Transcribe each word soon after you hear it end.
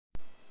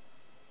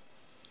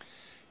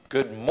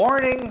Good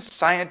morning,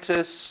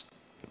 scientists,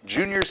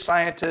 junior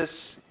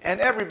scientists, and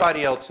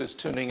everybody else who's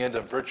tuning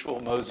into Virtual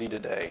MOSI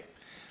today.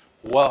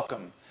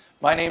 Welcome.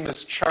 My name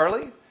is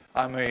Charlie.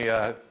 I'm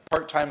a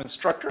part-time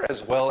instructor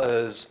as well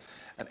as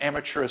an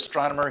amateur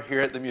astronomer here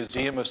at the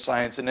Museum of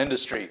Science and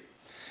Industry.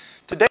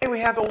 Today we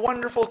have a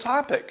wonderful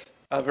topic,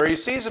 a very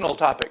seasonal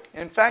topic.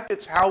 In fact,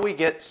 it's how we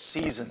get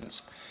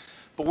seasons.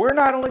 But we're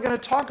not only going to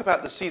talk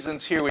about the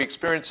seasons here we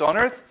experience on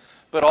Earth,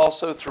 but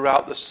also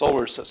throughout the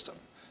solar system.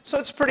 So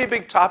it's a pretty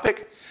big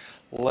topic.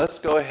 Let's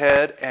go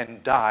ahead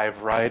and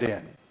dive right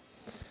in.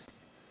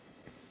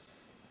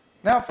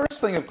 Now,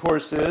 first thing, of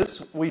course,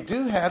 is we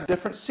do have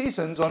different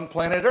seasons on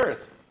planet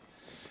Earth.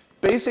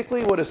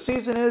 Basically, what a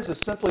season is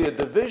simply a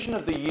division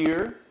of the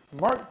year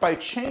marked by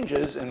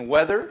changes in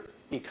weather,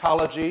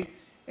 ecology,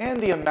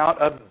 and the amount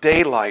of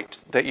daylight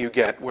that you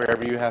get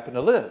wherever you happen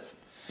to live.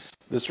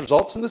 This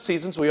results in the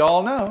seasons we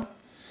all know: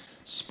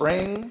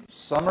 spring,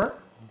 summer,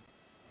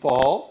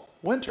 fall,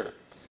 winter.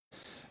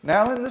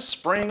 Now in the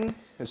spring,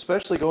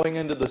 especially going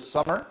into the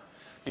summer,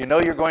 you know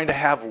you're going to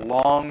have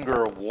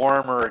longer,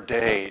 warmer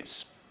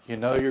days. You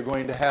know you're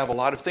going to have a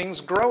lot of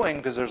things growing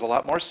because there's a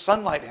lot more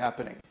sunlight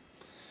happening.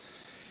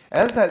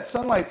 As that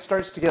sunlight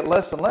starts to get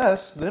less and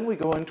less, then we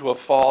go into a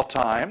fall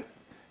time.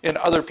 In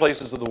other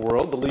places of the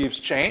world, the leaves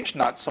change,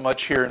 not so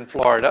much here in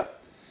Florida.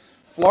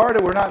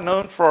 Florida, we're not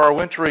known for our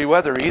wintry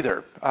weather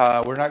either.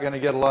 We're not going to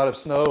get a lot of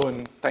snow,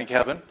 and thank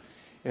heaven,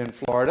 in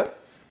Florida,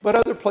 but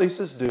other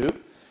places do.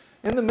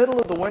 In the middle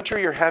of the winter,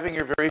 you're having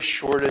your very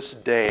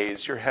shortest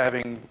days. You're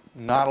having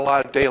not a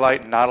lot of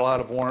daylight, not a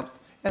lot of warmth,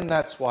 and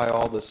that's why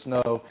all the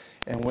snow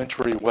and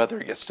wintry weather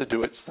gets to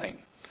do its thing.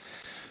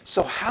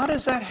 So how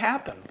does that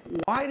happen?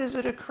 Why does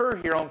it occur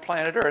here on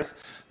planet Earth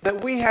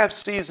that we have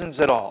seasons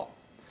at all?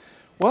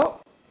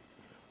 Well,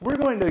 we're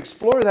going to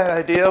explore that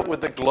idea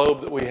with the globe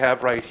that we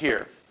have right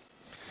here.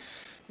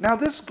 Now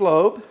this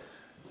globe,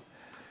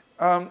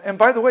 and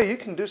by the way, you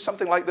can do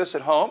something like this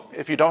at home.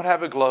 If you don't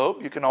have a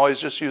globe, you can always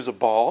just use a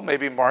ball,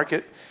 maybe mark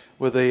it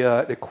with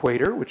an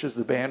equator, which is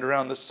the band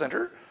around the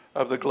center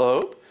of the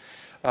globe.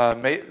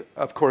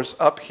 Of course,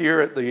 up here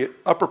at the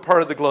upper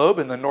part of the globe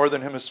in the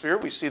northern hemisphere,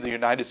 we see the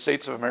United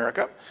States of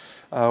America,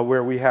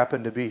 where we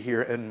happen to be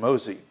here in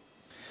MOSI.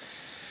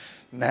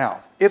 Now,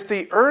 if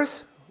the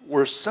Earth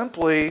were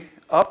simply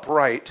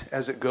upright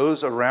as it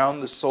goes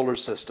around the solar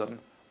system,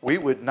 we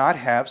would not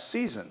have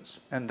seasons.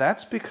 And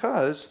that's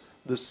because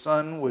the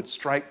sun would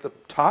strike the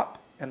top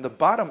and the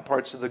bottom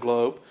parts of the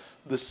globe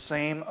the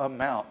same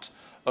amount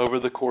over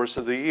the course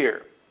of the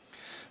year.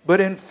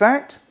 But in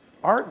fact,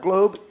 our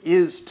globe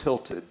is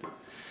tilted.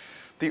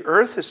 The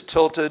Earth is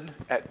tilted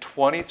at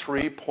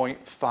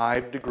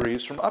 23.5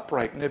 degrees from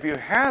upright. And if you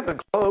have a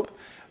globe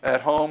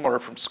at home or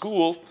from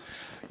school,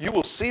 you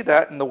will see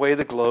that in the way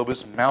the globe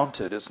is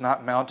mounted. It's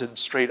not mounted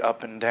straight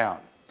up and down.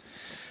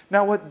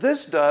 Now what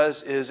this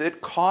does is it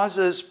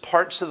causes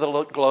parts of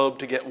the globe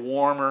to get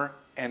warmer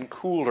and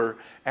cooler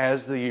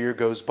as the year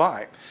goes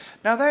by.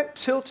 Now that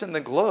tilt in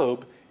the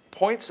globe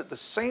points at the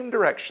same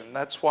direction.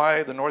 That's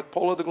why the North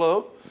Pole of the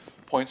globe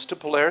points to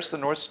Polaris, the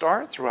North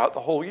Star, throughout the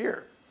whole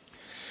year.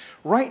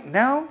 Right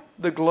now,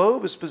 the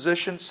globe is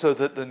positioned so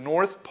that the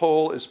North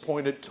Pole is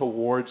pointed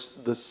towards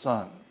the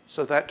sun.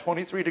 So that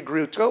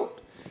 23-degree tilt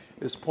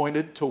is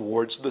pointed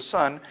towards the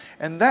sun,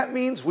 and that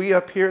means we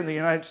up here in the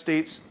United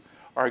States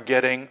are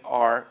getting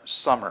our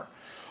summer.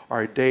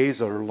 Our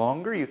days are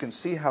longer. You can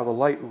see how the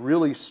light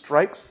really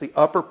strikes the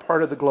upper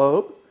part of the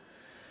globe.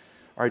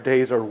 Our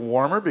days are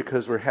warmer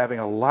because we're having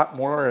a lot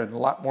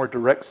more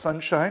direct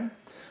sunshine.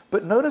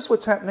 But notice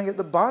what's happening at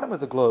the bottom of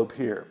the globe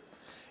here.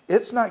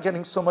 It's not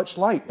getting so much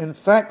light. In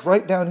fact,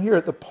 right down here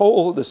at the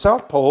pole, the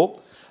South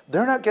Pole,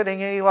 they're not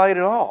getting any light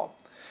at all.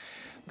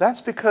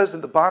 That's because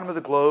at the bottom of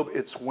the globe,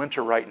 it's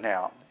winter right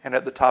now. And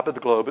at the top of the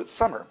globe, it's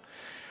summer.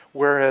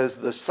 Whereas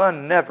the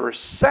sun never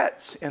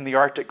sets in the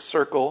Arctic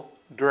Circle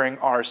during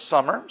our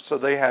summer. So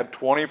they have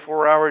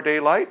 24-hour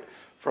daylight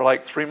for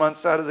like 3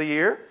 months out of the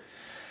year.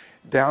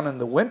 Down in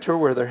the winter,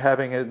 where they're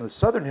having it in the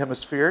southern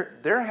hemisphere,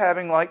 they're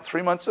having like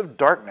 3 months of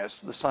darkness.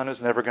 The sun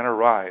is never going to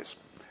rise.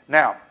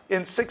 Now,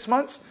 in 6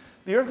 months,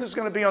 the Earth is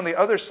going to be on the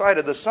other side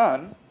of the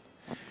sun.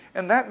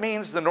 And that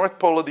means the North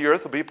Pole of the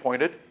Earth will be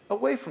pointed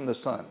away from the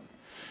sun.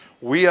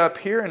 We up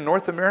here in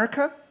North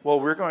America, well,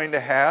 we're going to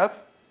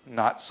have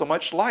not so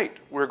much light.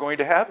 We're going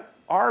to have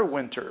our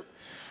winter.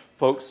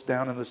 Folks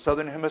down in the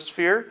southern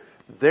hemisphere,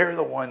 they're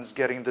the ones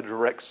getting the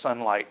direct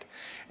sunlight,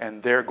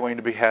 and they're going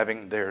to be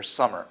having their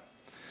summer.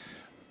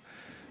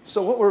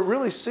 So what we're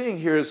really seeing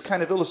here is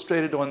kind of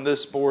illustrated on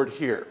this board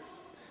here.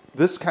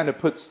 This kind of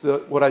puts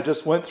what I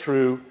just went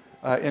through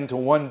into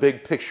one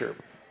big picture.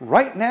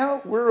 Right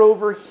now, we're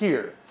over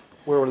here,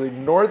 where the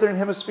northern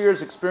hemisphere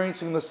is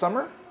experiencing the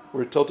summer.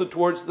 We're tilted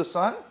towards the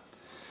sun.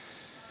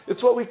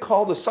 It's what we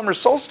call the summer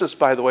solstice,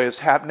 by the way, is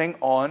happening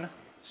on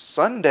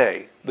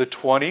Sunday, the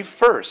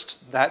 21st.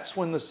 That's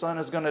when the sun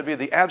is going to be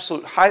the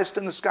absolute highest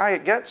in the sky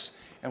it gets,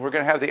 and we're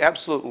going to have the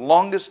absolute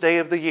longest day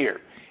of the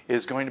year. It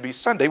is going to be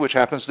Sunday, which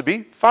happens to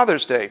be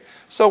Father's Day.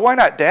 So why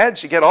not,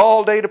 dads? You get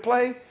all day to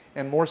play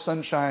and more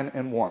sunshine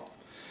and warmth.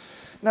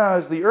 Now,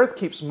 as the Earth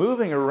keeps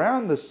moving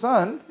around the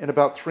sun, in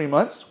about 3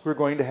 months, we're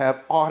going to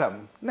have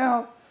autumn.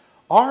 Now,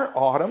 our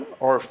autumn,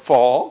 or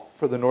fall,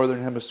 for the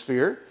northern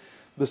hemisphere,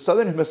 the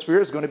southern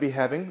hemisphere is going to be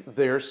having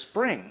their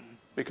spring,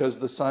 because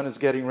the sun is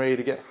getting ready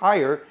to get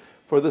higher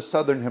for the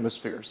southern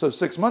hemisphere. So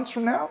 6 months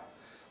from now,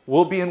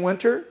 we'll be in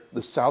winter,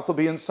 the south will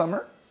be in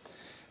summer,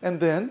 and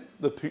then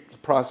the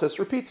process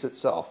repeats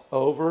itself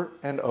over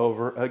and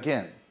over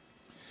again.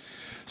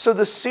 So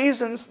the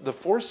seasons, the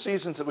 4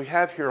 seasons that we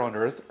have here on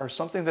Earth, are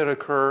something that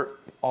occur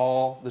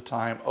all the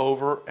time,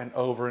 over and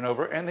over and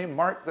over, and they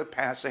mark the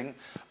passing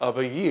of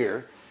a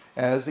year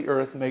as the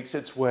Earth makes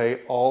its way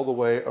all the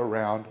way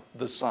around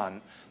the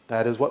sun.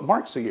 That is what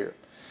marks a year.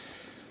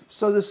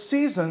 So the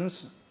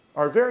seasons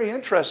are very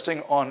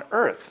interesting on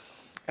Earth,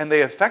 and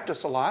they affect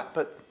us a lot,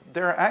 but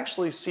there are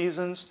actually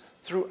seasons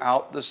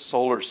throughout the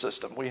solar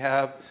system. We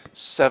have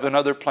 7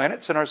 other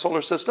planets in our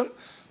solar system,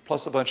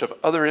 plus a bunch of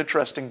other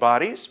interesting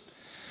bodies.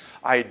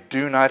 I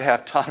do not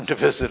have time to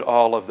visit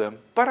all of them,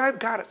 but I've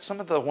got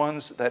some of the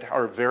ones that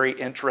are very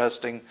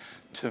interesting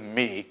to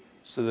me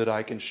so that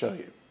I can show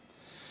you.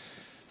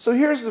 So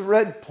here's the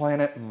red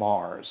planet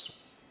Mars.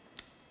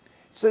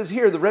 It says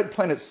here the red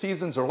planet's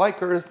seasons are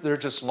like Earth, they're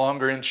just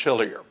longer and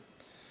chillier.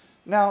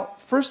 Now,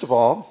 first of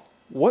all,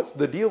 what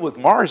the deal with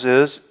Mars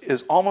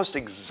is almost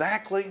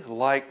exactly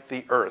like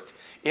the Earth,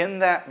 in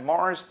that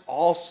Mars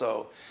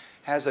also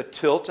has a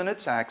tilt in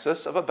its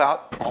axis of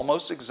about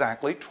almost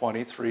exactly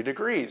 23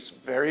 degrees.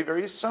 Very,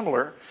 very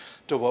similar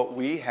to what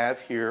we have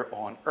here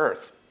on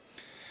Earth.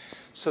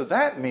 So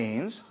that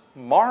means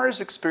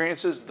Mars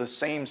experiences the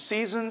same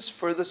seasons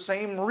for the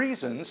same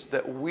reasons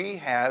that we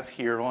have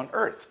here on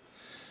Earth.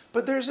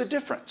 But there's a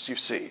difference, you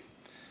see.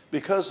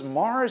 Because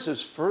Mars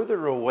is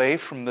further away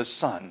from the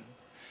sun,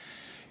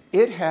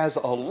 it has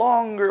a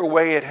longer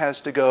way it has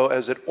to go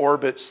as it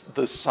orbits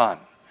the sun.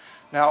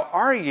 Now,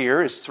 our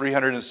year is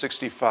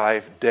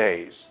 365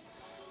 days,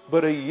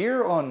 but a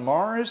year on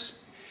Mars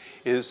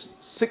is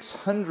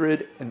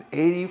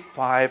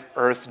 685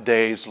 Earth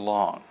days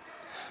long.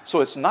 So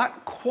it's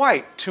not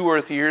quite 2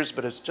 Earth years,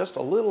 but it's just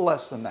a little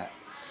less than that.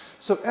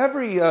 So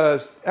every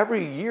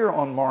year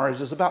on Mars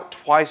is about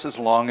twice as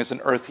long as an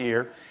Earth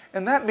year,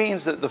 and that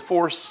means that the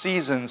 4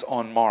 seasons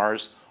on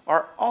Mars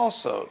are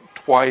also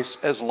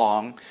twice as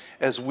long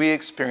as we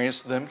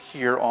experience them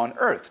here on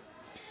Earth.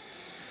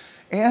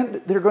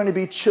 And they're going to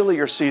be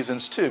chillier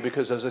seasons too,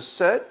 because as I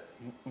said,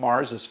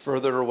 Mars is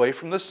further away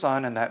from the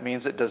sun, and that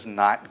means it does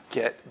not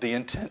get the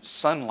intense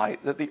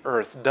sunlight that the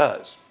Earth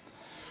does.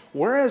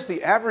 Whereas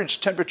the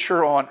average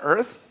temperature on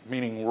Earth,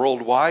 meaning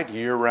worldwide,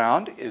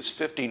 year-round, is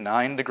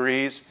 59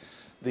 degrees,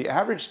 the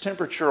average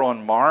temperature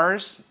on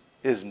Mars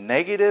is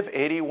negative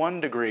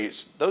 81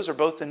 degrees. Those are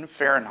both in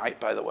Fahrenheit,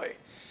 by the way.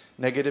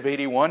 Negative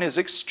 81 is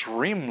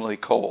extremely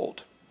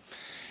cold.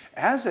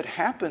 As it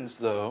happens,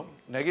 though,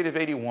 negative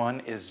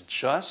 81 is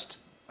just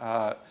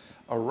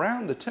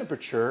around the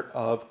temperature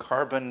of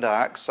carbon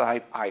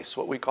dioxide ice,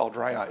 what we call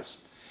dry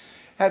ice.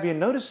 Have you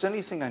noticed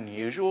anything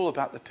unusual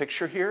about the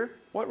picture here?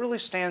 What really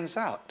stands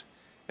out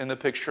in the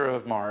picture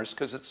of Mars?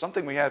 Because it's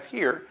something we have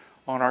here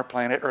on our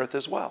planet Earth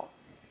as well.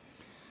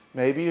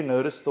 Maybe you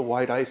noticed the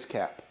white ice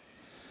cap.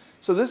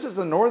 So this is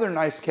the northern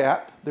ice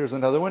cap. There's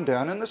another one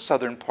down in the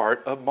southern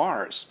part of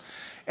Mars.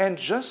 And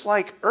just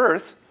like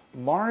Earth,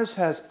 Mars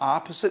has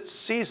opposite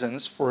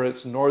seasons for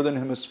its northern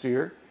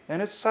hemisphere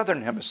and its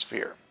southern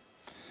hemisphere.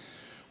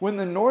 When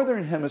the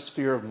northern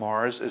hemisphere of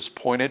Mars is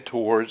pointed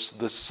towards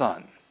the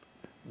sun,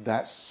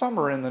 that's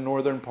summer in the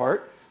northern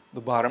part.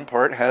 The bottom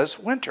part has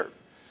winter.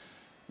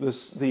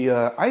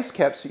 The ice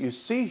caps that you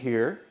see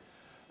here,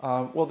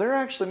 well, they're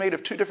actually made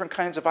of 2 different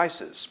kinds of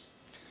ices.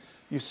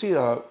 You see,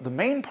 the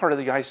main part of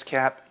the ice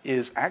cap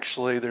is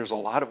actually, there's a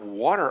lot of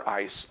water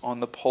ice on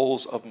the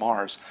poles of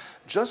Mars,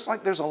 just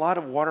like there's a lot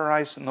of water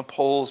ice in the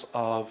poles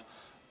of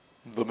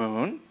the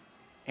Moon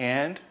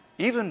and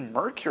even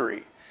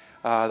Mercury.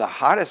 The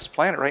hottest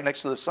planet right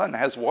next to the sun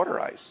has water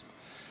ice.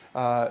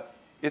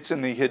 It's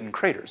in the hidden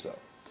craters, though.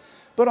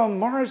 But on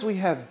Mars, we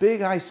have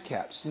big ice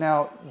caps.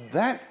 Now,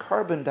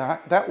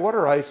 that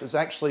water ice is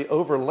actually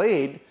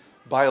overlaid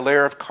by a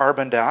layer of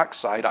carbon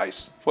dioxide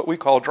ice, what we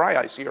call dry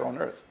ice here on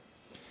Earth.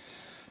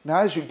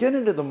 Now, as you get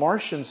into the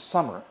Martian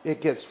summer,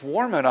 it gets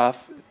warm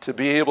enough to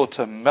be able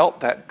to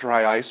melt that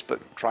dry ice,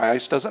 but dry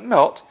ice doesn't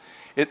melt.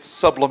 It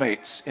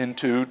sublimates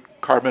into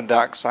carbon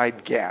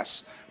dioxide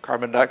gas.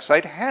 Carbon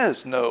dioxide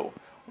has no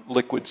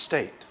liquid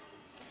state.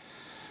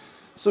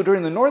 So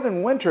during the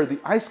northern winter, the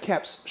ice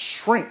caps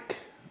shrink,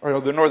 or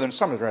the northern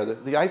summer rather.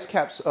 The ice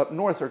caps up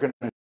north are going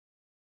to,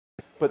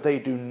 but they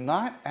do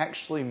not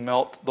actually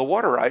melt the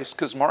water ice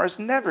because Mars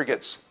never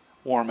gets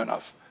warm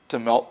enough to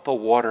melt the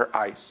water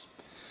ice.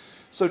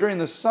 So during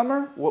the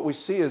summer, what we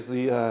see is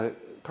the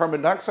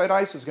carbon dioxide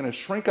ice is going to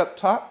shrink up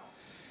top.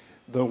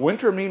 The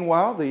winter,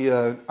 meanwhile,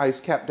 the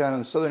ice cap down in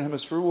the southern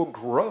hemisphere will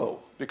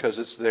grow because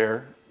it's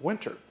their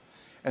winter.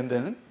 And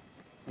then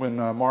when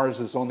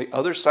Mars is on the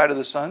other side of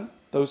the sun,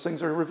 those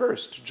things are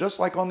reversed, just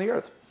like on the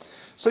Earth.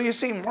 So you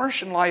see,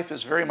 Martian life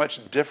is very much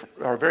different,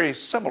 or very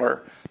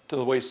similar to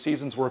the way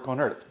seasons work on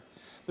Earth.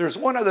 There's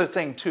one other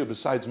thing too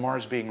besides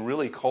Mars being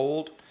really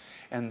cold,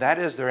 and that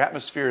is their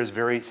atmosphere is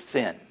very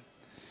thin.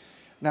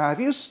 Now, if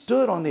you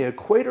stood on the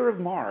equator of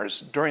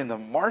Mars during the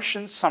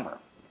Martian summer,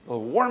 the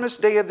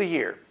warmest day of the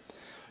year,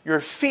 your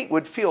feet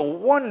would feel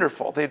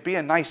wonderful. They'd be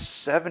a nice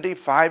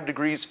 75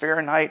 degrees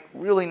Fahrenheit,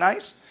 really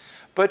nice.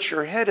 But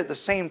your head at the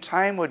same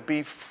time would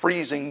be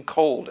freezing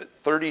cold at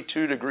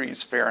 32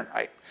 degrees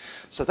Fahrenheit.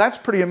 So that's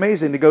pretty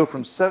amazing to go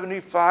from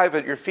 75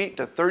 at your feet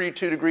to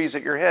 32 degrees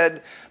at your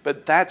head.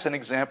 But that's an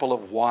example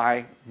of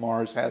why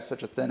Mars has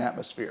such a thin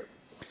atmosphere.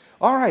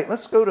 All right,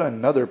 let's go to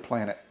another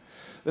planet.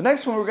 The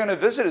next one we're going to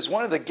visit is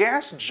one of the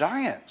gas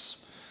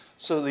giants.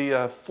 So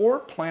the 4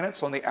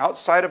 planets on the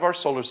outside of our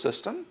solar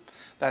system,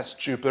 that's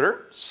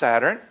Jupiter,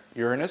 Saturn,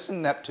 Uranus,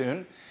 and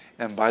Neptune.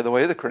 And by the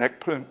way, the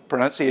correct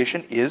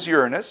pronunciation is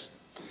Uranus.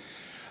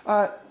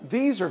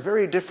 These are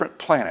very different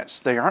planets.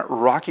 They aren't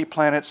rocky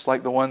planets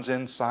like the ones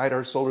inside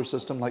our solar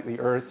system, like the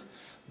Earth.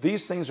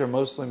 These things are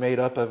mostly made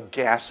up of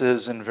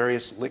gases and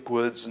various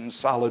liquids and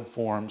solid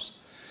forms.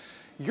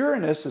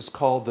 Uranus is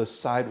called the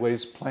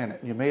sideways planet.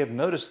 You may have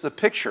noticed the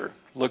picture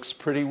looks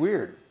pretty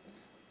weird.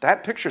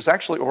 That picture is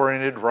actually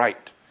oriented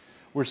right.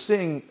 We're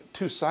seeing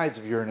 2 sides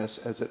of Uranus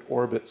as it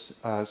orbits,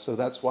 so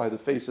that's why the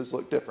faces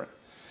look different.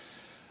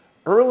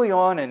 Early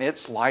on in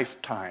its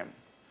lifetime,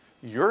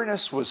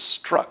 Uranus was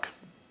struck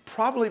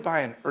probably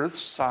by an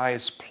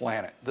Earth-sized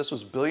planet. This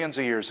was billions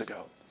of years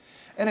ago.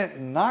 And it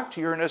knocked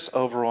Uranus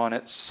over on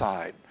its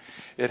side.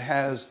 It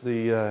has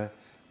the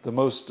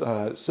most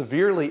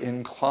severely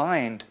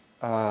inclined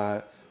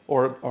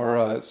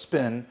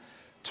spin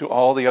to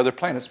all the other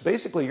planets.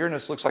 Basically,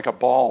 Uranus looks like a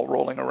ball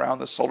rolling around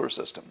the solar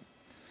system.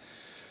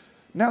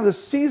 Now, the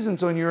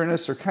seasons on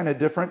Uranus are kind of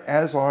different,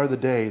 as are the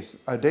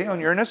days. A day on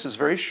Uranus is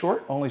very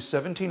short, only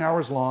 17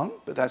 hours long,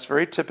 but that's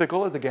very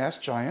typical of the gas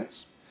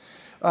giants.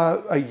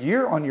 A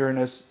year on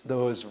Uranus,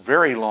 though, is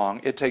very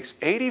long. It takes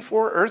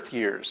 84 Earth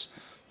years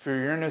for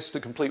Uranus to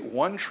complete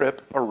 1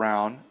 trip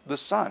around the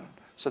sun.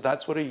 So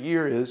that's what a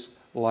year is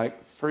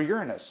like for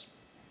Uranus.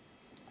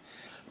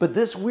 But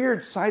this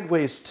weird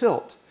sideways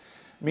tilt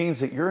means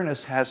that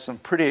Uranus has some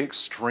pretty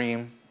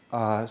extreme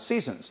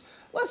seasons.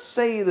 Let's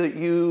say that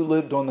you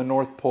lived on the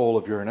North Pole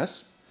of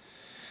Uranus.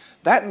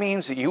 That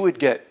means that you would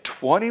get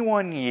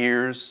 21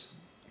 years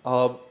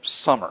of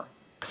summer.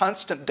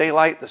 Constant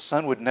daylight, the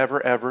sun would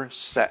never ever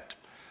set.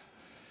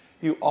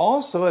 You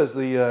also, as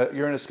the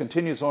Uranus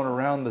continues on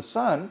around the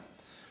sun,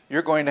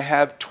 you're going to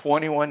have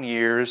 21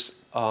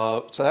 years,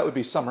 so that would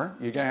be summer.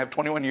 You're going to have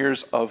 21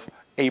 years of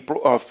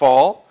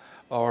fall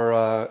or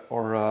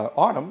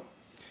autumn.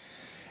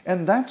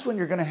 And that's when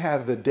you're going to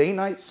have the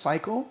day-night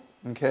cycle.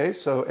 Okay,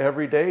 so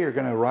every day you're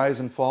going to rise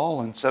and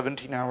fall in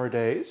 17-hour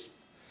days.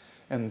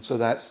 And so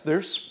that's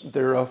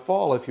their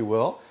fall, if you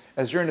will.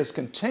 As Uranus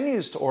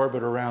continues to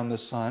orbit around the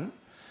sun,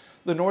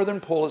 the northern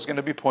pole is going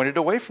to be pointed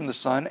away from the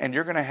sun, and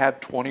you're going to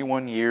have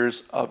 21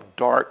 years of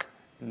dark,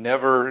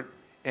 never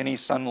any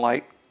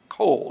sunlight,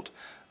 cold.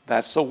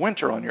 That's the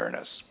winter on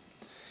Uranus.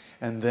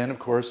 And then, of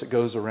course, it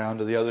goes around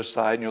to the other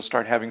side, and you'll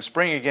start having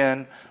spring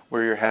again,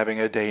 where you're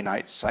having a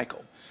day-night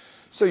cycle.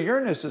 So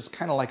Uranus is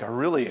kind of like a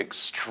really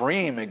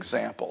extreme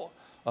example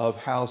of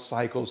how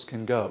cycles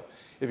can go.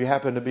 If you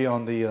happen to be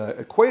on the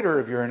equator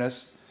of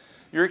Uranus,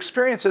 your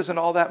experience isn't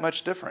all that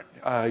much different.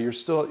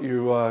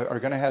 You are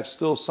going to have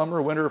still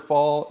summer, winter,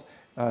 fall,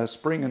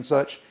 spring and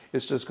such.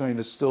 It's just going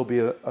to still be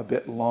a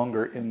bit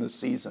longer in the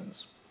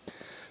seasons.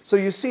 So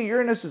you see,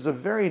 Uranus is a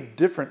very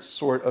different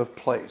sort of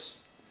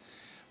place.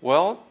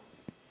 Well,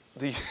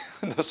 the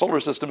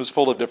solar system is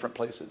full of different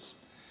places.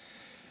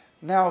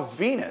 Now,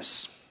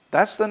 Venus,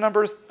 that's the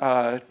number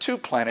 2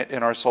 planet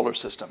in our solar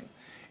system.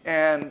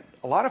 And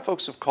a lot of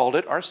folks have called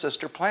it our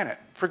sister planet,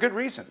 for good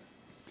reason.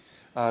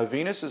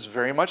 Venus is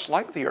very much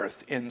like the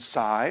Earth in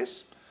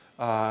size.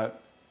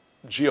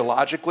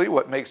 Geologically,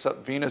 what makes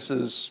up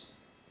Venus's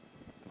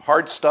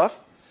hard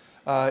stuff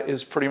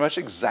is pretty much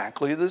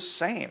exactly the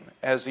same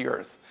as the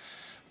Earth.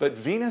 But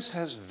Venus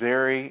has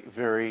very,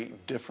 very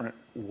different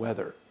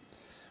weather.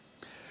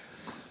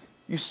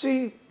 You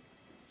see,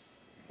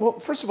 well,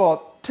 first of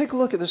all, take a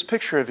look at this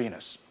picture of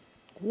Venus.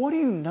 What do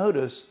you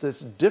notice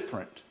that's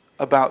different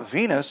about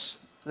Venus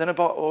than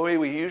about the way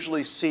we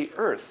usually see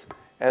Earth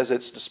as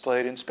it's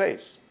displayed in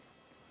space?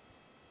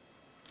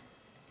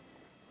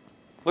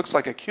 Looks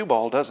like a cue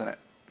ball, doesn't it?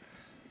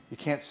 You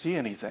can't see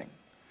anything.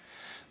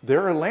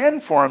 There are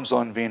landforms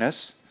on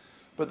Venus,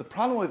 but the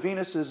problem with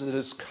Venus is it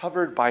is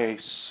covered by a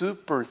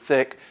super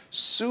thick,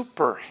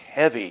 super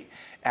heavy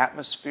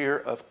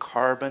atmosphere of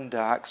carbon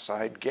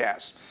dioxide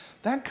gas.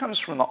 That comes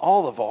from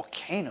all the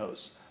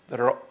volcanoes that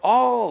are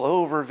all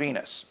over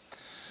Venus.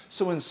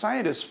 So when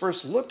scientists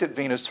first looked at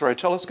Venus through our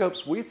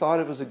telescopes, we thought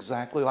it was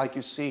exactly like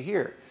you see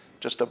here,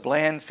 just a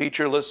bland,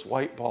 featureless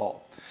white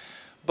ball.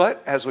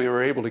 But as we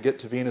were able to get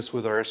to Venus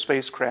with our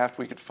spacecraft,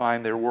 we could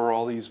find there were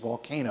all these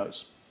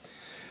volcanoes.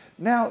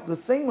 Now, the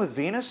thing with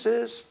Venus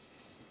is,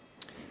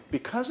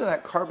 because of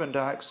that carbon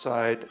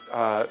dioxide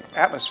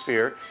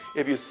atmosphere,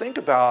 if you think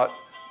about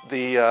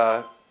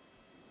the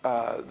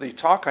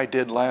talk I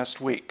did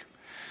last week,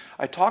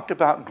 I talked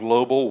about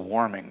global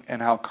warming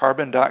and how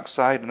carbon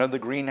dioxide and other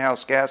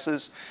greenhouse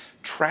gases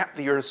trap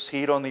the Earth's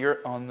heat on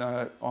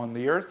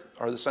the Earth,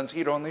 or the sun's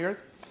heat on the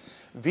Earth.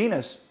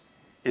 Venus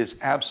is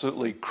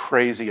absolutely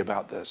crazy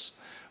about this.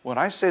 When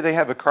I say they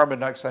have a carbon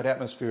dioxide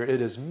atmosphere,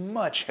 it is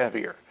much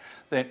heavier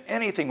than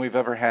anything we've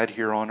ever had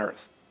here on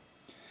Earth.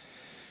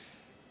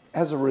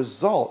 As a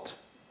result,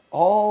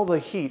 all the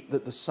heat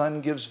that the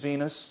sun gives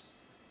Venus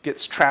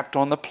gets trapped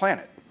on the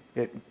planet.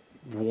 It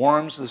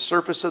warms the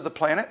surface of the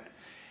planet,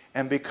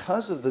 and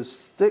because of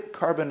this thick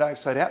carbon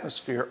dioxide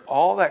atmosphere,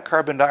 all that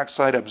carbon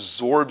dioxide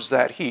absorbs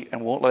that heat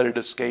and won't let it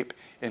escape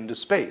into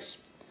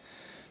space.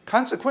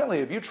 Consequently,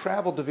 if you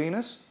traveled to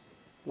Venus,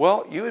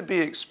 well, you would be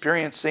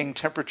experiencing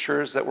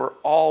temperatures that were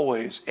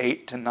always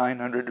 800 to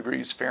 900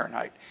 degrees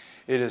Fahrenheit.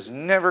 It is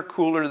never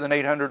cooler than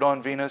 800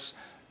 on Venus.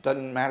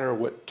 Doesn't matter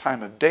what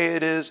time of day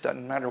it is,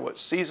 doesn't matter what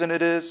season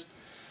it is.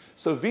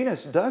 So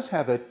Venus does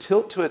have a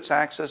tilt to its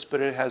axis, but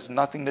it has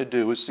nothing to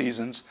do with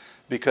seasons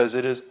because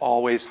it is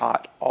always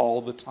hot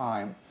all the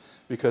time,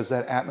 because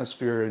that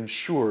atmosphere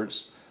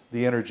ensures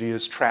the energy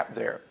is trapped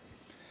there.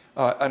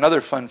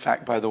 Another fun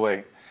fact, by the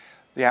way,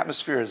 the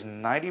atmosphere is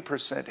 90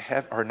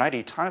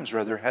 times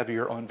rather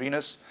heavier on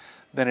Venus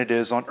than it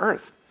is on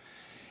Earth.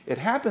 It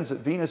happens that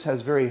Venus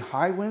has very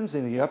high winds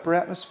in the upper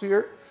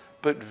atmosphere,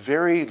 but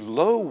very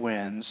low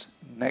winds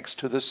next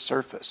to the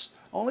surface,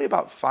 only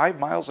about 5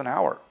 miles an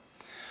hour.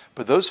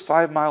 But those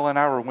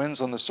 5-mile-an-hour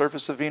winds on the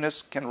surface of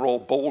Venus can roll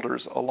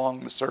boulders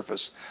along the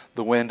surface.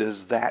 The wind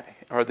is that,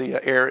 or the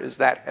air is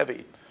that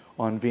heavy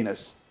on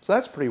Venus. So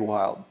that's pretty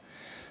wild.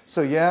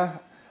 So yeah,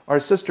 our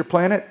sister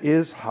planet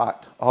is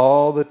hot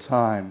all the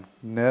time,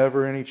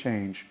 never any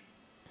change.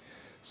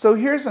 So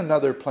here's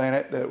another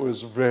planet that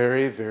was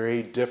very,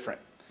 very different.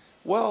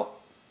 Well,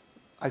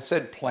 I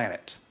said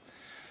planet.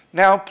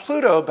 Now,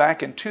 Pluto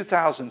back in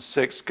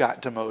 2006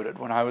 got demoted.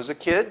 When I was a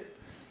kid,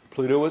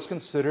 Pluto was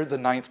considered the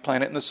 9th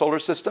planet in the solar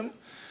system,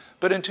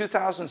 but in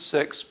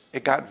 2006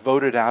 it got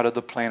voted out of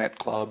the planet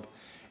club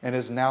and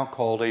is now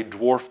called a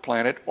dwarf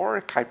planet or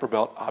a Kuiper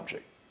Belt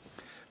object.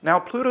 Now,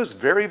 Pluto's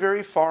very,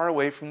 very far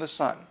away from the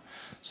sun.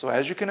 So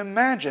as you can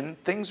imagine,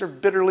 things are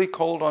bitterly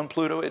cold on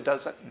Pluto. It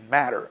doesn't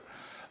matter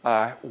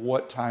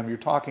what time you're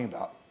talking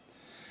about.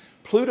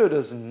 Pluto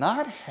does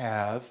not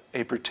have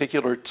a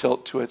particular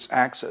tilt to its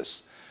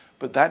axis,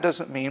 but that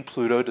doesn't mean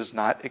Pluto does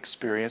not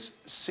experience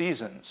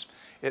seasons.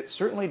 It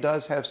certainly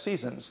does have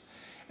seasons.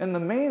 And the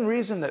main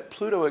reason that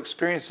Pluto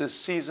experiences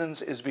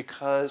seasons is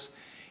because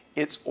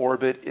its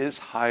orbit is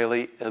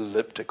highly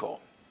elliptical.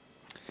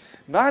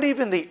 Not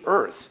even the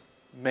Earth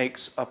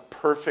makes a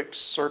perfect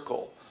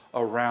circle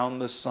around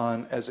the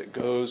sun as it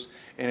goes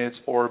in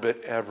its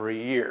orbit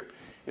every year.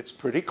 It's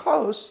pretty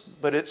close,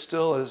 but it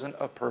still isn't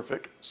a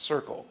perfect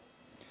circle.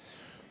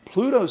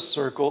 Pluto's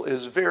circle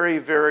is very,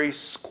 very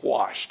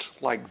squashed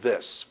like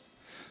this,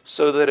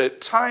 so that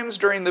at times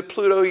during the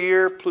Pluto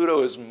year,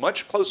 Pluto is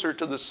much closer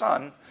to the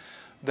sun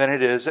than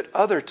it is at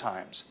other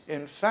times.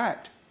 In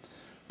fact,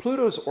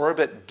 Pluto's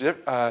orbit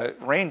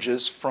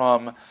ranges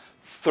from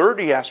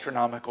 30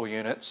 astronomical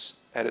units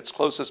at its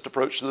closest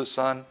approach to the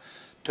sun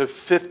to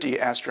 50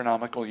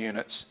 astronomical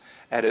units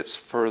at its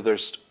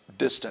furthest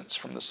distance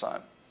from the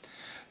sun.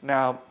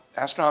 Now,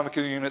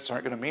 astronomical units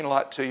aren't going to mean a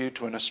lot to you.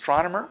 To an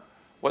astronomer,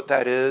 what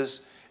that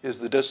is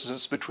the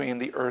distance between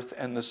the Earth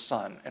and the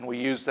sun, and we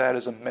use that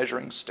as a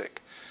measuring stick.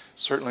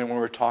 Certainly when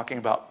we're talking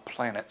about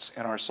planets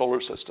in our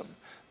solar system,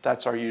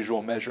 that's our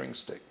usual measuring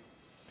stick.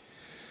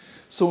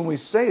 So when we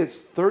say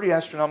it's 30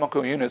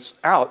 astronomical units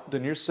out,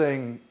 then you're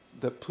saying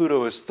that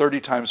Pluto is 30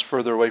 times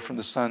further away from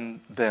the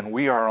sun than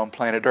we are on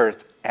planet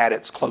Earth at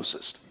its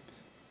closest.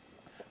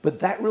 But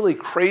that really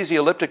crazy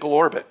elliptical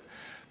orbit,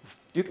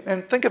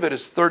 and think of it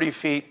as 30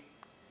 feet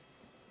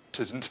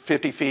to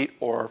 50 feet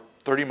or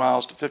 30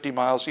 miles to 50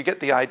 miles, you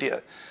get the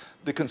idea.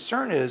 The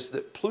concern is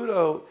that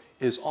Pluto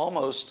is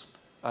almost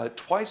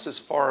twice as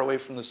far away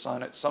from the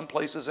sun at some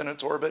places in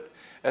its orbit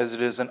as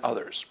it is in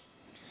others.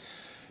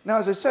 Now,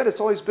 as I said, it's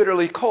always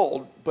bitterly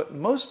cold, but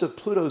most of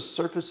Pluto's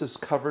surface is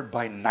covered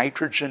by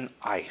nitrogen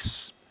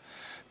ice.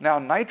 Now,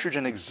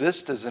 nitrogen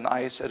exists as an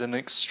ice at an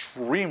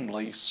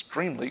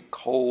extremely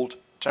cold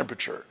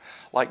temperature,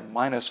 like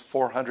minus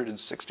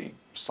 460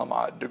 some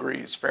odd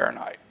degrees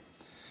Fahrenheit.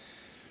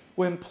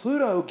 When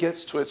Pluto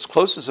gets to its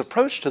closest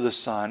approach to the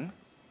sun,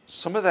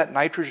 some of that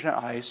nitrogen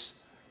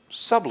ice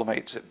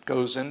sublimates. It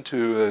goes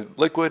into a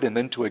liquid and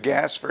then to a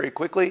gas very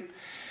quickly,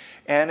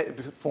 and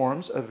it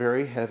forms a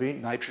very heavy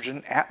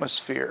nitrogen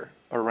atmosphere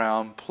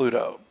around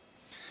Pluto.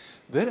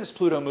 Then as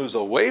Pluto moves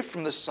away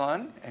from the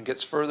sun and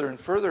gets further and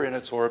further in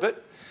its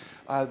orbit,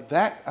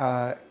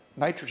 that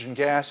nitrogen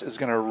gas is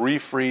going to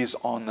refreeze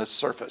on the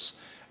surface.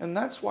 And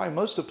that's why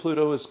most of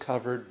Pluto is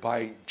covered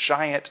by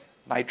giant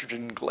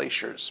nitrogen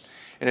glaciers.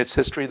 In its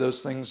history,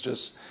 those things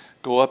just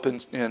go up in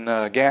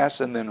gas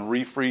and then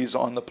refreeze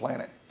on the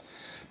planet.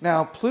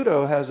 Now,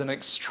 Pluto has an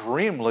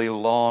extremely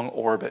long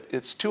orbit.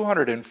 It's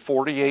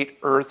 248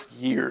 Earth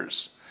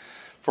years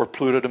for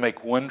Pluto to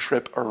make one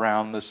trip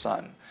around the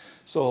sun.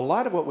 So a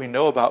lot of what we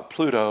know about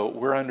Pluto,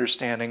 we're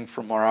understanding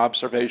from our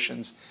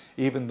observations,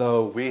 even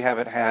though we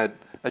haven't had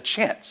a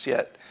chance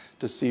yet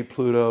to see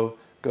Pluto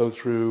go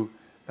through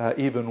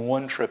even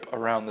one trip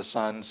around the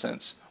sun,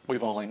 since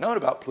we've only known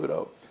about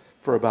Pluto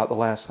for about the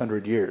last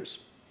 100 years.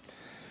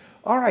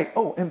 All right,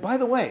 oh, and by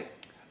the way,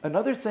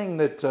 another thing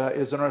that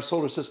is in our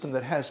solar system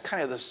that has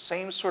kind of the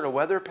same sort of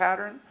weather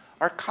pattern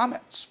are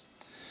comets.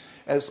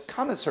 As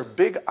comets are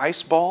big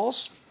ice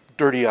balls,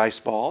 dirty ice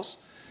balls,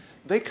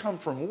 they come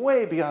from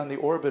way beyond the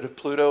orbit of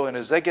Pluto, and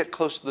as they get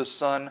close to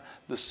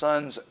the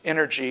sun's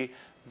energy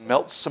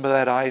melts some of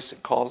that ice.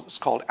 It's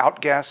called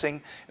outgassing,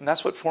 and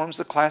that's what forms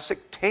the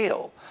classic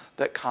tail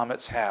that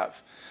comets have.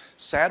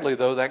 Sadly,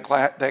 though,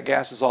 that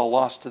gas is all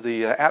lost to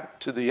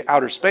the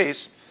outer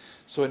space,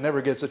 so it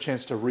never gets a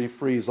chance to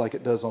refreeze like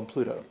it does on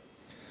Pluto.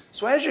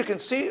 So as you can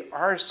see,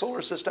 our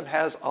solar system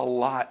has a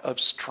lot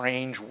of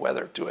strange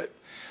weather to it.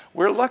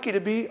 We're lucky to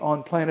be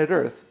on planet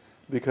Earth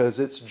because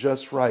it's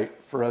just right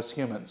for us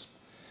humans.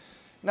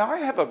 Now I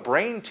have a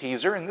brain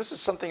teaser, and this is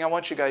something I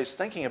want you guys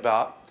thinking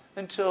about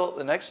until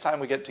the next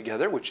time we get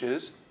together, which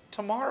is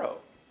tomorrow.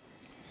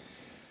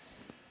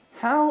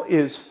 How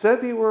is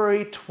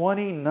February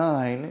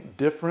 29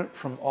 different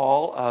from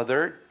all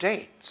other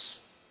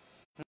dates?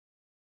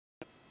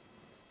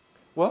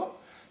 Well,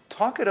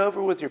 talk it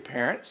over with your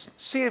parents,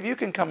 see if you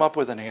can come up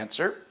with an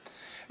answer,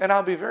 and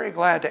I'll be very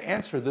glad to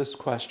answer this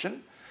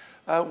question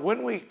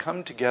when we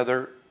come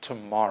together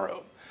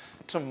tomorrow.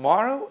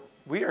 Tomorrow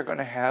we are going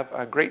to have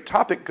a great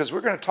topic because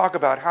we're going to talk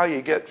about how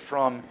you get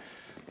from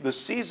the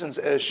seasons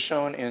as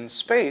shown in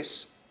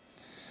space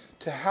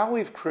to how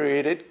we've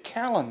created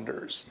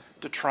calendars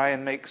to try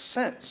and make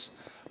sense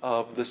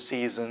of the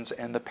seasons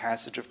and the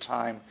passage of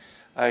time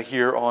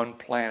here on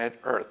planet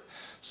Earth.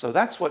 So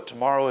that's what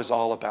tomorrow is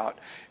all about.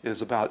 It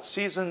is about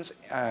seasons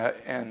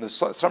and the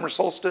summer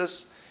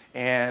solstice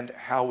and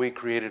how we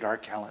created our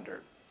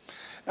calendar.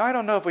 Now, I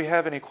don't know if we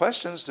have any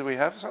questions. Do we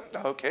have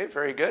something? Okay,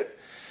 very good.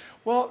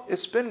 Well,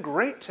 it's been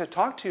great to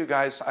talk to you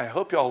guys. I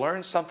hope you all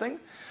learned something.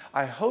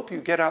 I hope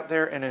you get out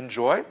there and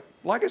enjoy.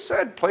 Like I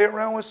said, play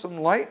around with some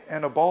light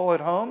and a ball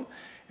at home,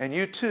 and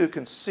you too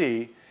can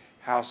see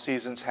how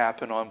seasons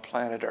happen on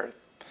planet Earth.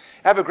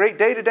 Have a great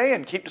day today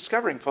and keep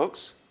discovering,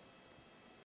 folks.